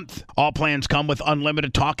 $15 a month. All plans come with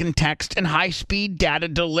unlimited talk and text and high-speed data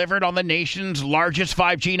delivered on the nation's largest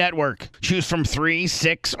 5G network. Choose from 3,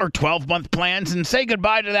 6, or 12-month plans and say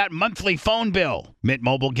goodbye to that monthly phone bill. Mint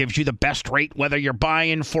Mobile gives you the best rate whether you're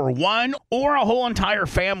buying for one or a whole entire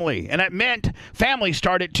family. And at Mint, families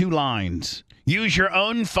start at 2 lines. Use your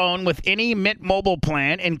own phone with any Mint Mobile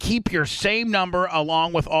plan and keep your same number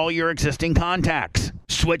along with all your existing contacts.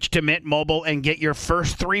 Switch to Mint Mobile and get your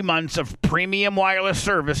first 3 months of premium wireless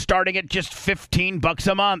service starting at just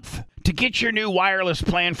 $15 a month. To get your new wireless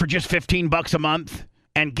plan for just $15 a month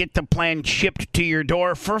and get the plan shipped to your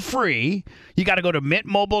door for free, you got to go to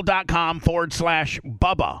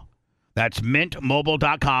mintmobile.com/Bubba. That's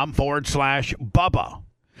mintmobile.com/Bubba.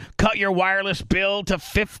 Cut your wireless bill to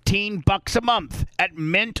 $15 a month at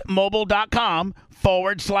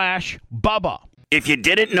mintmobile.com/Bubba. If you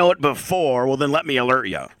didn't know it before, well, then let me alert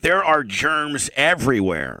you. There are germs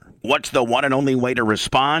everywhere. What's the one and only way to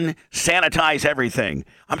respond? Sanitize everything.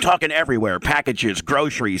 I'm talking everywhere. Packages,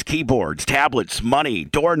 groceries, keyboards, tablets, money,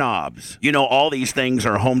 doorknobs. You know, all these things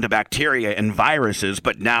are home to bacteria and viruses,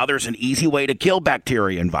 but now there's an easy way to kill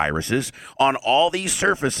bacteria and viruses on all these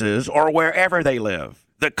surfaces or wherever they live.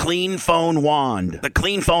 The Clean Phone Wand. The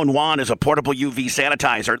Clean Phone Wand is a portable UV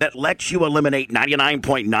sanitizer that lets you eliminate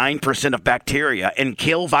 99.9% of bacteria and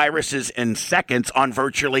kill viruses in seconds on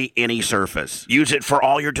virtually any surface. Use it for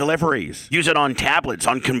all your deliveries. Use it on tablets,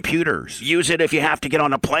 on computers. Use it if you have to get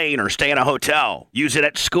on a plane or stay in a hotel. Use it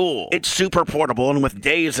at school. It's super portable, and with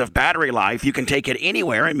days of battery life, you can take it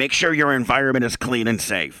anywhere and make sure your environment is clean and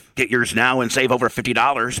safe. Get yours now and save over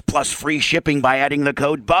 $50 plus free shipping by adding the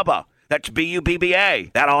code BUBBA. That's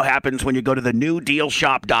BUBBA. That all happens when you go to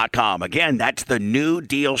thenewdealshop.com. Again, that's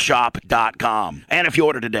thenewdealshop.com. And if you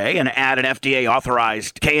order today and add an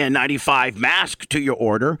FDA-authorized KN95 mask to your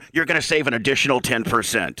order, you're going to save an additional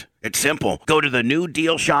 10%. It's simple. Go to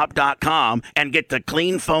thenewdealshop.com and get the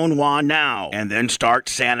Clean Phone Wand now, and then start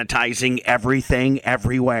sanitizing everything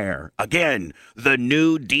everywhere. Again,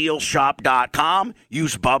 thenewdealshop.com.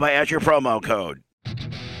 Use Bubba as your promo code.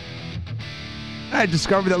 I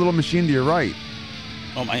discovered that little machine to your right.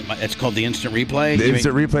 Oh, my it's called the Instant Replay? The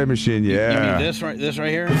Instant Replay machine, yeah. You mean this right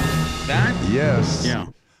here? That? Yes. Yeah.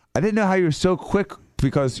 I didn't know how you were so quick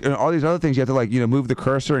because all these other things you have to move the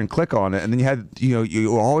cursor and click on it, and then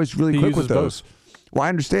you were always really quick with those. Well, I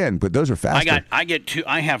understand, but those are faster.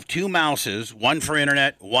 I have 2 mouses, one for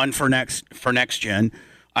internet, one for next gen.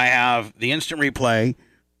 I have the Instant Replay,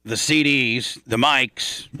 the CDs, the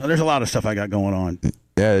mics. Well, there's a lot of stuff I got going on.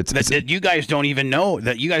 Yeah, that you guys don't even know.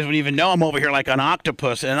 That you guys wouldn't even know I'm over here like an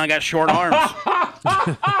octopus, and I got short arms.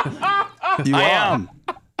 I am.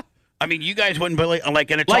 I mean, you guys wouldn't believe. And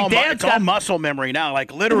it's all muscle memory now.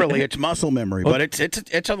 Like literally, it's muscle memory. But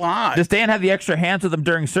it's a lot. Does Dan have the extra hands with him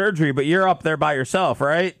during surgery? But you're up there by yourself,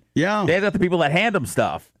 right? Yeah. Dan's got the people that hand him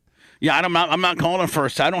stuff. Yeah, I'm not calling him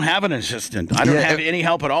first. I don't have an assistant. I don't have any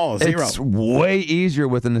help at all. Zero. It's way easier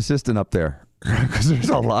with an assistant up there because there's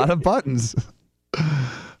a lot of buttons.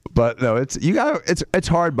 But no, it's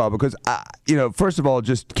hard, Bob, because first of all,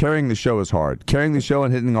 just carrying the show is hard. Carrying the show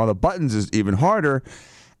and hitting all the buttons is even harder.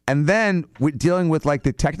 And then dealing with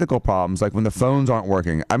the technical problems, like when the phones aren't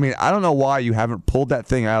working. I mean, I don't know why you haven't pulled that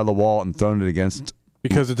thing out of the wall and thrown it against.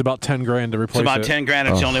 Because it's about $10,000 to replace it. It's about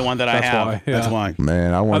 $10,000. It's the only one that I have. Why, yeah. That's why.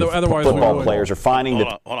 Man, I want. Otherwise, football players are finding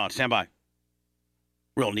that. Hold on, stand by.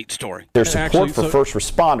 Real neat story. Their support for first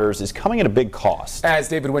responders is coming at a big cost. As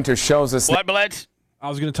David Winters shows us. What, Blitz? I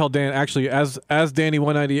was going to tell Dan, actually, as Danny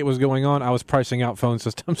 198 was going on, I was pricing out phone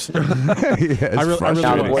systems. I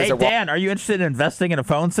really was. Hey, Dan, are you interested in investing in a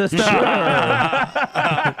phone system? How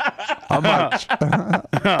much?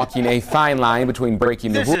 Walking a fine line between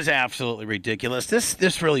breaking the This is absolutely ridiculous.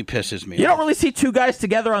 This really pisses me off. You don't really see two guys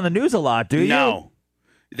together on the news a lot, do you? No.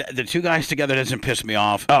 The two guys together doesn't piss me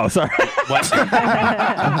off. Oh, sorry.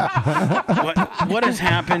 What has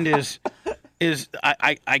happened is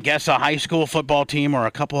I guess a high school football team or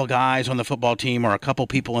a couple of guys on the football team or a couple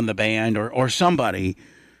people in the band or somebody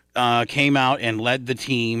came out and led the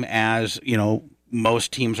team as,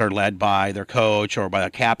 most teams are led by their coach or by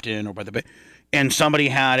the captain or by the and somebody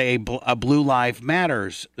had a Blue Lives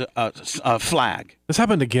Matters flag. This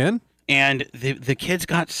happened again? And the kids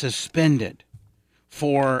got suspended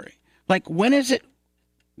for, like, when is it?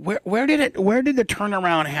 Where did the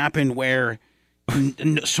turnaround happen where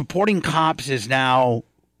supporting cops is now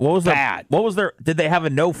bad? What was their? Did they have a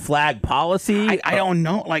no flag policy? I don't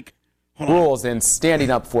know. Like rules and standing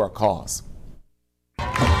up for a cause.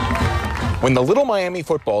 When the Little Miami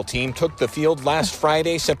football team took the field last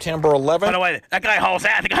Friday, September 11th. By the way, that guy hauls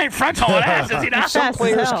ass. The guy in front's hauling ass, is he not? Some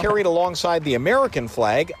players carried alongside the American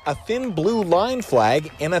flag a thin blue line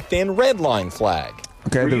flag and a thin red line flag.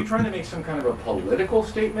 Okay. Were you trying to make some kind of a political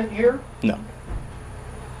statement here? No.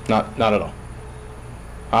 Not at all.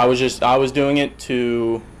 I was doing it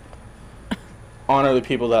to honor the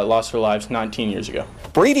people that lost their lives 19 years ago.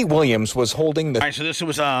 Brady Williams was holding the... All right, so this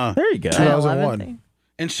was... there you go. 2001.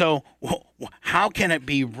 And so how can it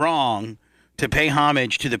be wrong to pay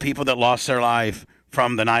homage to the people that lost their life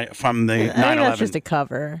from the 9/11? I think that's just a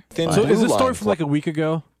cover. So is this story from like a week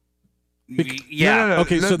ago? Yeah. No.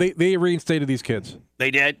 Okay, so they reinstated these kids.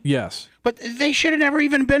 They did? Yes. But they should have never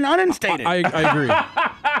even been uninstated. I agree.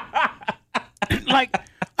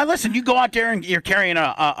 Listen, you go out there and you're carrying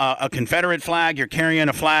a Confederate flag. You're carrying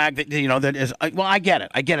a flag that that is. Well, I get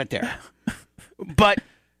it. I get it there. But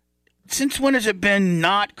since when has it been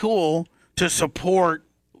not cool to support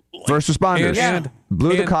first responders? And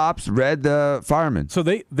blue the cops, red the firemen. So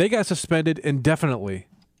they got suspended indefinitely.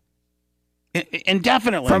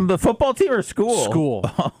 Indefinitely from the football team or school? School.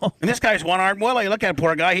 And this guy's one-armed Willie. Look at that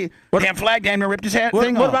poor guy. Damn flag damn near ripped his thing What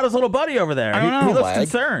off. about his little buddy over there? I don't know. He looks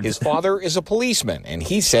concerned. His father is a policeman, and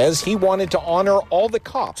he says he wanted to honor all the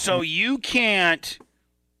cops. So you can't...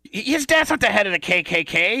 His dad's not the head of the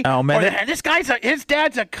KKK. Oh, man. His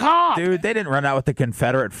dad's a cop. Dude, they didn't run out with the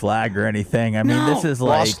Confederate flag or anything. I mean, this is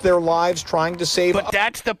like... Lost their lives trying to save... But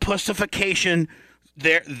that's the pussification.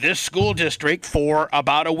 This school district, for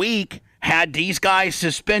about a week, had these guys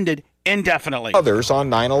suspended indefinitely. Others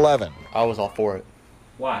on 9/11. I was all for it.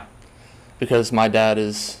 Why? Because my dad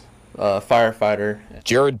is a firefighter.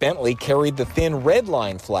 Jared Bentley carried the thin red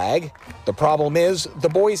line flag. The problem is the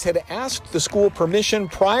boys had asked the school permission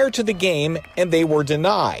prior to the game, and they were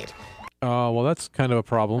denied. Well, that's kind of a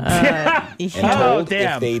problem. And told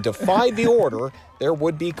if they defied the order, there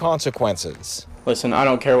would be consequences. Listen, I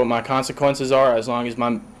don't care what my consequences are. As long as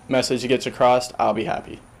my message gets across, I'll be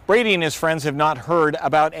happy. Brady and his friends have not heard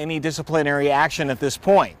about any disciplinary action at this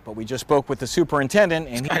point, but we just spoke with the superintendent,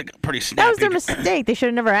 and pretty snappy. That was their mistake. They should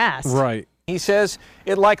have never asked. Right. He says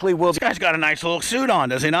it likely will. This guy's got a nice little suit on,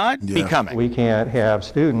 does he not? Be coming. We can't have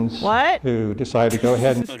students who decide to go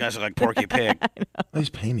ahead and... Those guys are like Porky Pig. He's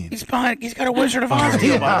painting. He's got a Wizard of Oz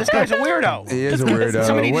deal on. This guy's a weirdo. He is a weirdo.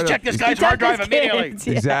 Somebody needs to check this guy's hard drive immediately.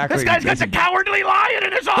 Exactly. This guy's got the cowardly lion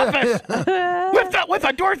in his office with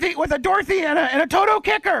a Dorothy and a Toto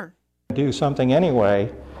kicker. do something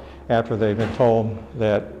anyway after they've been told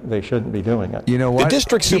that they shouldn't be doing it. You know what? The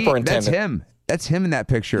district superintendent. That's him. That's him in that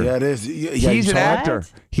picture. Yeah, it is. Yeah, He's an actor.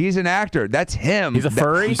 He's an actor. That's him. He's a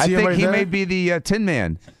furry? I think right he there? may be the Tin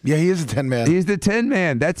Man. Yeah, he is a Tin Man. He's the Tin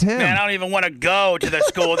Man. That's him. Man, I don't even want to go to the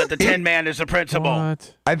school that the Tin Man is the principal.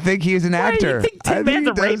 What? I think he's an actor. You think Tin Man's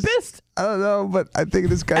a rapist? I don't know, but I think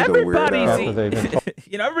this guy's Everybody's, a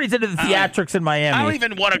weirdo. everybody's into the theatrics in Miami. I don't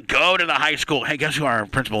even want to go to the high school. Hey, guess who our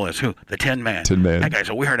principal is? Who? The Tin Man. Tin Man. That guy's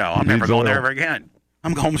a weirdo. I'm never going there ever again.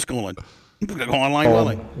 I'm homeschooling. I'm going to go online,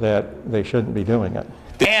 Willie. That they shouldn't be doing it.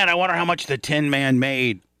 Man, I wonder how much the Tin Man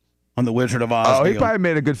made on the Wizard of Oz. Oh, he deal. probably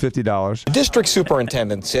made a good $50. The district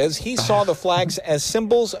superintendent says he saw the flags as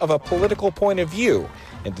symbols of a political point of view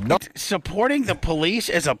and did not. Supporting the police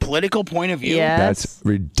as a political point of view? Yes. That's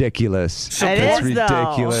ridiculous. is, That's though.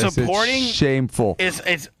 ridiculous. Supporting it's shameful.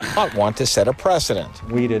 It's not want to set a precedent.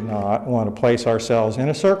 We did not want to place ourselves in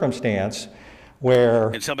a circumstance where...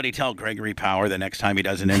 Can somebody tell Gregory Power the next time he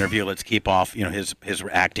does an interview, let's keep off, his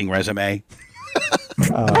acting resume?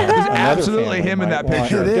 Absolutely him in that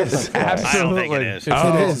picture. It is. Absolutely. I don't think it is.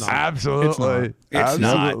 Oh, It is. absolutely. It's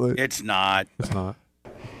Absolutely. not. It's not. It's not.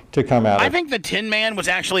 to come out I of. think the Tin Man was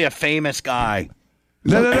actually a famous guy.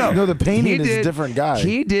 No. No, the painting He is did- a different guy.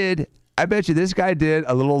 He did. I bet you this guy did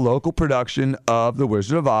a little local production of The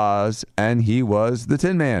Wizard of Oz, and he was the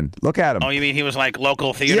Tin Man. Look at him. Oh, you mean he was like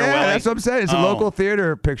local theater? Yeah, Willie? that's what I'm saying. It's a local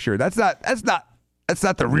theater picture. That's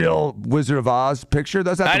not the real Wizard of Oz picture.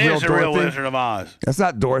 That's not That the real is the Dorothy. real Wizard of Oz. That's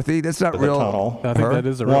not Dorothy. That's not the real. tunnel. I think that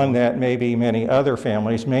is a real one that maybe many other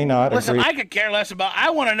families may not Listen, agree. I could care less about.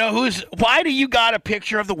 I want to know why do you got a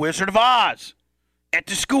picture of the Wizard of Oz at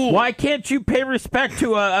the school? Why can't you pay respect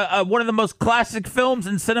to one of the most classic films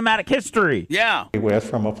in cinematic history? Yeah. With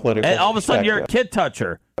from a political And all of a sudden, you're a perspective. kid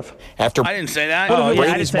toucher. After I didn't say that. Oh, yeah, I didn't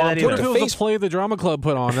Brady's say mom that put What either. if a it was a play the drama club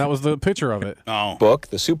put on? That was the picture of it. Oh. Facebook,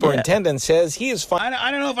 the superintendent says he is fine. I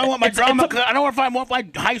don't know if I want my drama. I don't know if I want my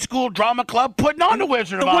high school drama club putting on the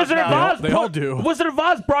Wizard of Oz. Wizard of now. Oz. They all do. The Wizard of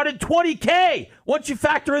Oz brought in $20K. Once you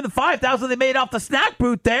factor in the $5,000 they made off the snack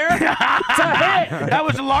booth there, it's a hit. That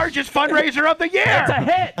was the largest fundraiser of the year. It's a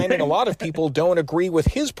hit. I think a lot of people don't agree with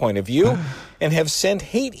his point of view and have sent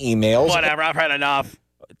hate emails. Whatever. I've had enough.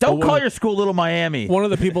 Don't call your school Little Miami. One of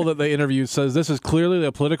the people that they interviewed says this is clearly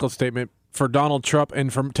a political statement for Donald Trump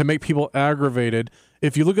and to make people aggravated.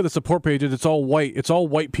 If you look at the support pages, it's all white. It's all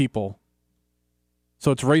white people. So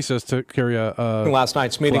it's racist to carry a Last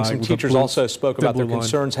night's meeting, flag some with a teachers blue- also spoke about their blue line.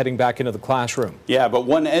 concerns heading back into the classroom. Yeah, but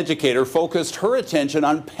one educator focused her attention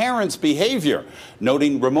on parents' behavior,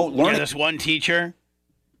 noting remote Yeah, learning. this one teacher.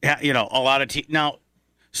 Yeah, a lot of now.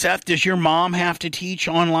 Seth, does your mom have to teach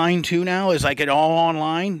online too now? Is like it all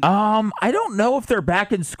online? I don't know if they're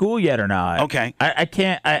back in school yet or not. Okay. I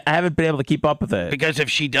can't. I haven't been able to keep up with it. Because if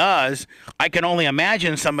she does, I can only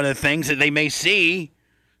imagine some of the things that they may see.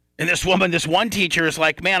 And this one teacher is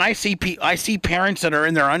like, man, I see parents that are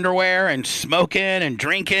in their underwear and smoking and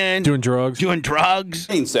drinking, doing drugs.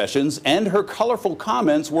 Sessions, and her colorful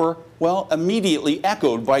comments were, well, immediately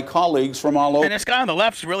echoed by colleagues from all over. And this guy on the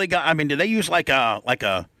left's really got. I mean, do they use like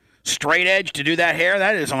a straight edge to do that hair?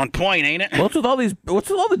 That is on point, ain't it? What's with all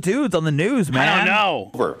the dudes on the news, man? I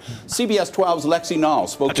don't know. CBS 12's Lexi Nall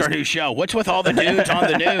spoke That's our new show. What's with all the dudes on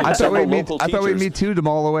the news? I thought we Me Too'd them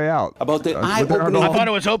all the way out. About the I thought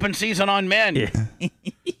it was open season on men.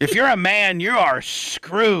 If you're a man, you are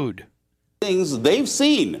screwed. Things they've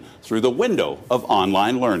seen through the window of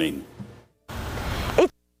online learning.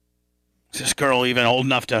 Is this girl even old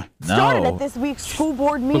enough to? Started at this week's school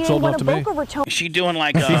board meeting when a Boca Raton Is she doing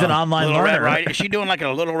like She's an online Little Red learner. Riding? Is she doing like a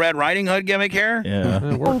Little Red Riding Hood gimmick here?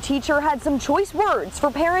 Yeah. teacher had some choice words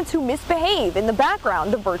for parents who misbehave in the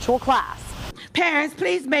background of virtual class. Parents,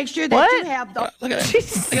 please make sure that you have the. Look at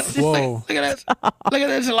this. Look at this. Look at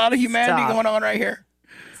this. A lot of humanity going on right here.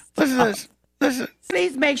 Listen to this. Listen.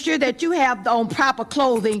 Please make sure that you have on proper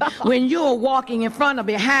clothing when you're walking in front or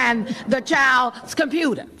behind the child's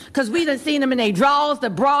computer. Because we done seen them in their drawers, the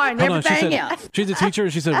bra, and Hold on, everything else. she's a teacher,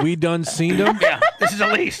 and she said, we done seen them. Yeah, this is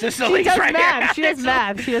Elise. This is Elise right here. She does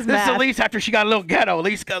math. She does This is math. Elise after she got a little ghetto.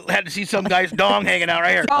 Elise had to see some guy's dong hanging out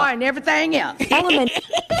right here. Bra and everything else.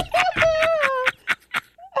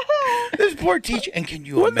 This poor teacher. And can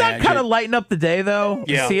you Wouldn't imagine? that kind of lighten up the day, though?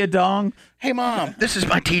 Yeah. See a dong? Hey, Mom, this is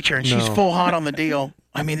my teacher, and she's No. full hot on the deal.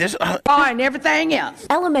 I mean, this. Bra and everything else.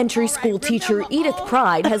 Elementary school teacher Edith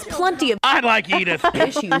Pride has plenty of I like Edith.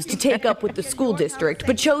 issues to take up with the school district,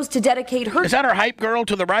 but chose to dedicate her Is that her hype girl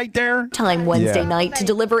to the right there? time Wednesday Yeah. night to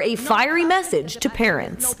deliver a fiery message to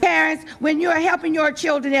parents. Parents, when you're helping your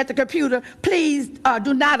children at the computer, please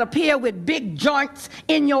do not appear with big joints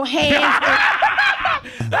in your hands.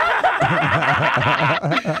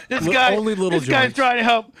 This guy, only little this guy's joints. trying to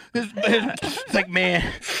help. It's like, man,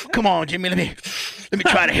 come on, Jimmy, let me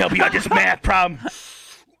try to help you out this math problem.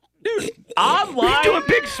 Dude, online. He's doing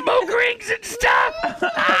big smoke rings and stuff.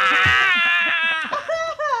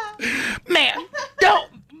 Man, don't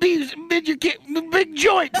these big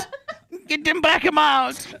joints. Get them back in my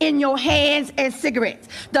house. In your hands and cigarettes.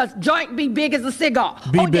 The joint be big as a cigar.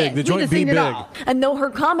 Be oh, big. Yes, The joint we done be seen it big. all. And though her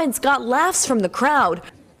comments got laughs from the crowd,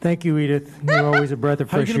 Thank you, Edith. You're always a breath of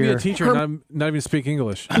How are you fresh going to be air. a teacher and not even speak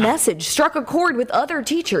English? the message struck a chord with other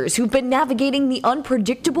teachers who've been navigating the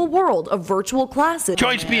unpredictable world of virtual classes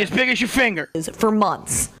Joints be as big as your finger. for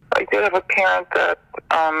months. I did have a parent that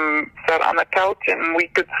sat on the couch and we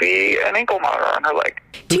could see an ankle monitor on her leg.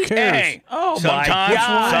 Who cares? Hey, Oh, sometimes, my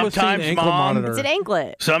God. sometimes ankle mom, monitor. It's an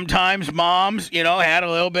anklet. sometimes moms, had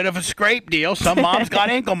a little bit of a scrape deal. Some moms got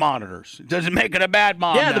ankle monitors. It doesn't make it a bad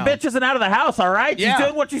mom. Yeah, now. the bitch isn't out of the house, all right? She's Yeah.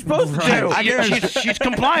 doing what she's supposed to do. She's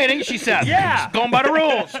compliant, ain't she, Seth? Yeah. She's going by the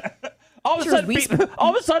rules. All of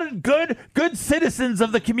a sudden, good citizens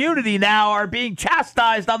of the community now are being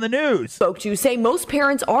chastised on the news. Spoke to say most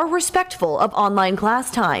parents are respectful of online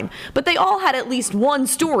class time, but they all had at least one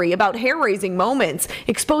story about hair-raising moments,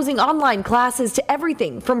 exposing online classes to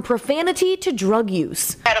everything from profanity to drug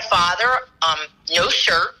use. Had a father, no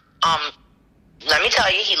shirt. Let me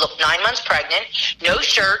tell you, he looked 9 months pregnant, no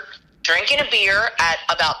shirt, drinking a beer at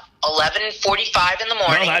about 11:45 in the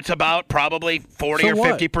morning. Well, that's about probably 40 or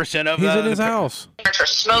 50% of He's in his house. Parents are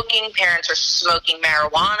smoking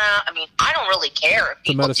marijuana. I mean, I don't really care if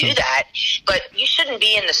people do that, but you shouldn't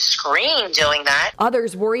be in the screen doing that.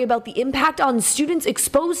 Others worry about the impact on students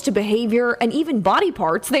exposed to behavior and even body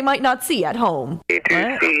parts they might not see at home. They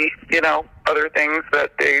do see, other things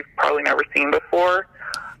that they've probably never seen before.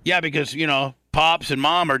 Yeah, because, Pops and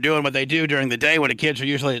Mom are doing what they do during the day when the kids are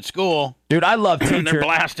usually at school. Dude, I love teachers. They're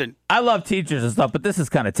blasting. I love teachers and stuff, but this is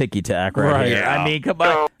kind of ticky-tack right here. Yeah. I mean, come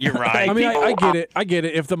on. You're right. I mean, I get it. I get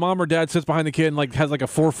it. If the mom or dad sits behind the kid and has a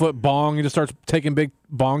 4-foot bong and just starts taking big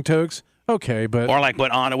bong tokes, okay, but or like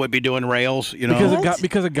what Anna would be doing rails,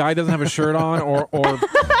 because a guy doesn't have a shirt on, or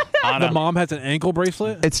the mom has an ankle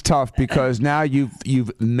bracelet. It's tough because now you've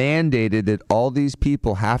mandated that all these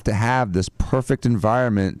people have to have this perfect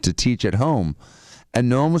environment to teach at home, and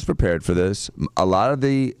no one was prepared for this. A lot of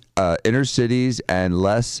the inner cities and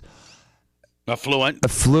less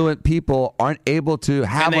affluent people aren't able to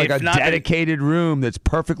have a dedicated room that's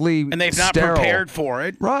perfectly and they've sterile. not prepared for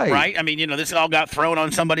it. Right. I mean, this all got thrown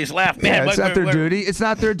on somebody's lap. Man, it's not their duty. It's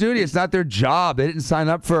not their duty. It's not their job. They didn't sign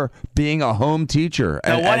up for being a home teacher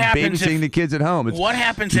and babysitting the kids at home. What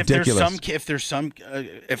happens ridiculous.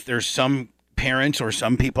 if there's some parents or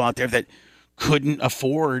some people out there that couldn't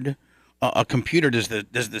afford a computer? Does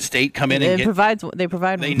the state come in and They provide.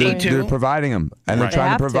 They need to. They're providing them, and they're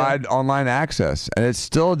trying to provide online access, and it's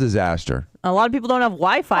still a disaster. A lot of people don't have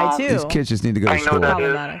Wi-Fi too. These kids just need to go to school. I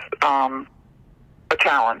know that is a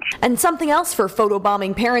challenge. And something else for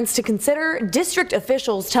photobombing parents to consider, district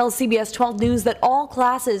officials tell CBS 12 News that all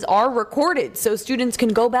classes are recorded so students can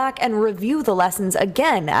go back and review the lessons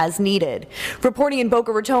again as needed. Reporting in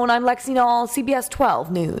Boca Raton, I'm Lexi Nall, CBS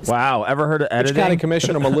 12 News. Wow, ever heard of editing? County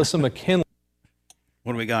Commissioner Melissa McKinley.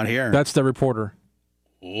 What do we got here? That's the reporter.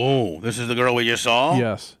 Oh, this is the girl we just saw?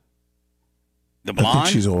 Yes. The blonde? I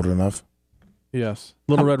think she's old enough. Yes.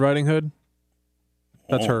 Little Red Riding Hood.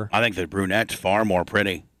 That's her. I think the brunette's far more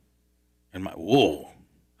pretty. And whoa.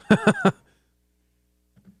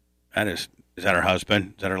 Is that her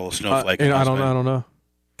husband? Is that her little snowflake husband? I don't know.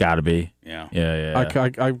 Gotta be. Yeah. Yeah. I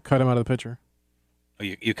cut him out of the picture. Oh,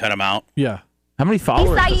 you cut him out? Yeah. How many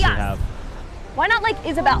followers does he have? Why not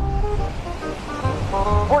Isabel?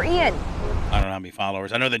 Or Ian? I don't know how many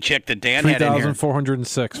followers. I know the chick that Dan had in here.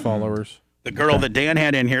 3,406 followers. The girl that Dan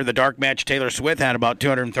had in here, the dark match Taylor Swift, had about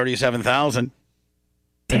 237,000.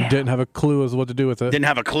 Didn't have a clue as what to do with it. Didn't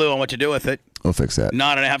have a clue on what to do with it. We'll fix that.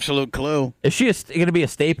 Not an absolute clue. Is she going to be a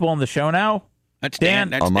staple on the show now? That's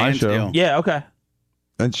Dan. That's on my Dan's show. deal. Yeah, okay.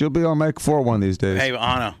 And she'll be on Mike 4 one of these days. Hey,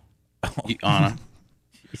 Anna.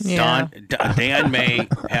 Dan may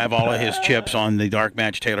have all of his chips on the dark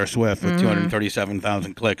match Taylor Swift with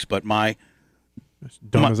 237,000 clicks, but my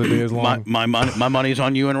money's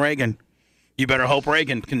on you and Reagan. You better hope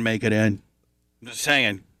Reagan can make it in. I'm just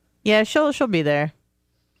saying. Yeah, she'll be there.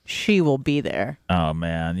 She will be there. Oh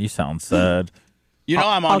man, you sound sad.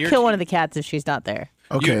 I'll kill one of the cats if she's not there.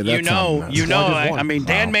 Okay, I mean,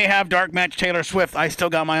 Dan may have dark match Taylor Swift. I still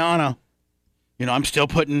got my Anna. I'm still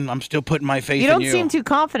putting my faith in you. You don't seem too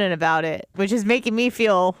confident about it, which is making me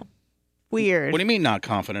feel weird. What do you mean not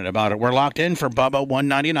confident about it? We're locked in for Bubba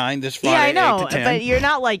 199 this Friday. Yeah, I know, 8 to 10. but you're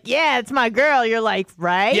not like, yeah, it's my girl. You're like,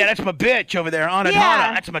 right? Yeah, that's my bitch over there, Anna.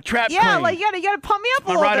 That's my trap queen. Yeah, like you gotta pump me up a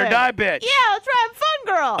little ride bit. or die bitch. Yeah, that's right. I'm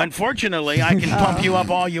fun girl. Unfortunately, I can pump you up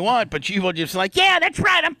all you want, but you will just like, yeah, that's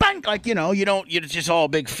right. I'm fun. Like it's just all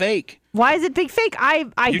big fake. Why is it big fake?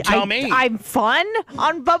 You tell me. I'm fun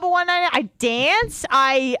on Bubba 199. I dance.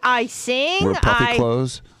 I sing. Wear puffy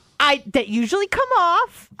clothes. That usually come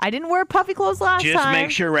off. I didn't wear puffy clothes last time. Just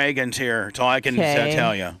make sure Reagan's here. That's all I can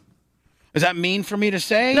tell you. Is that mean for me to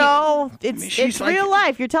say? No, it's real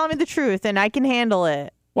life. You're telling me the truth, and I can handle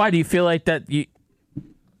it. Why do you feel like that? You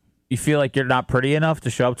feel like you're not pretty enough to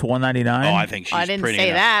show up to 199? Oh, I think she's pretty enough. I didn't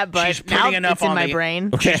say that, but she's pretty enough it's in my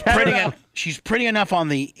brain. She's pretty enough on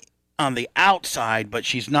the outside, but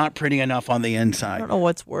she's not pretty enough on the inside. I don't know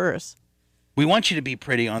what's worse. We want you to be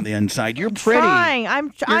pretty on the inside. You're pretty. Trying.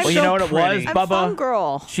 I'm Well, you so know what it was, pretty. I'm Bubba? fun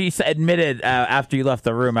girl. She admitted after you left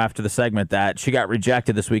the room after the segment that she got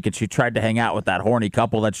rejected this week, and she tried to hang out with that horny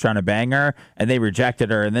couple that's trying to bang her, and they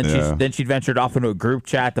rejected her. And then she ventured off into a group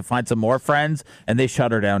chat to find some more friends, and they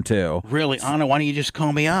shut her down too. Really, Anna, why don't you just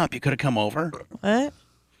call me up? You could have come over. What?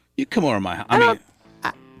 You come over to my house. I mean,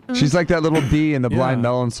 She's like that little bee in the Blind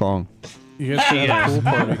Melon song. You guys should have a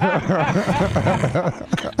pool party.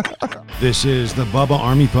 This is the Bubba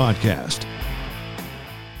Army Podcast.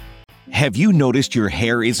 Have you noticed your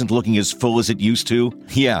hair isn't looking as full as it used to?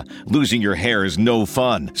 Yeah, losing your hair is no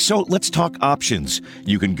fun. So let's talk options.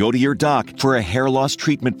 You can go to your doc for a hair loss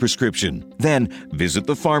treatment prescription. Then visit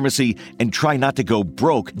the pharmacy and try not to go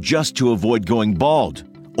broke just to avoid going bald.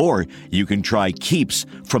 Or you can try Keeps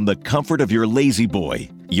from the comfort of your lazy boy.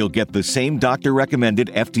 You'll get the same doctor-recommended,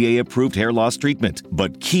 FDA-approved hair loss treatment,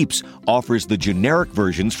 but Keeps offers the generic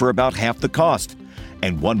versions for about half the cost.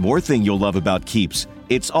 And one more thing you'll love about Keeps,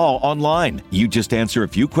 it's all online. You just answer a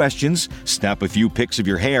few questions, snap a few pics of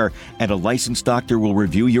your hair, and a licensed doctor will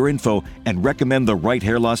review your info and recommend the right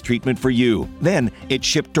hair loss treatment for you. Then it's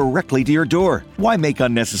shipped directly to your door. Why make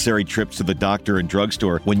unnecessary trips to the doctor and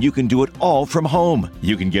drugstore when you can do it all from home?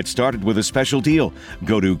 You can get started with a special deal.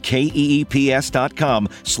 Go to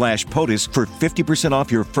keeps.com/POTUS for 50%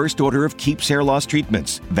 off your first order of Keeps hair loss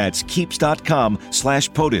treatments. That's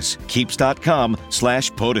keeps.com/POTUS.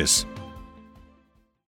 Keeps.com/POTUS.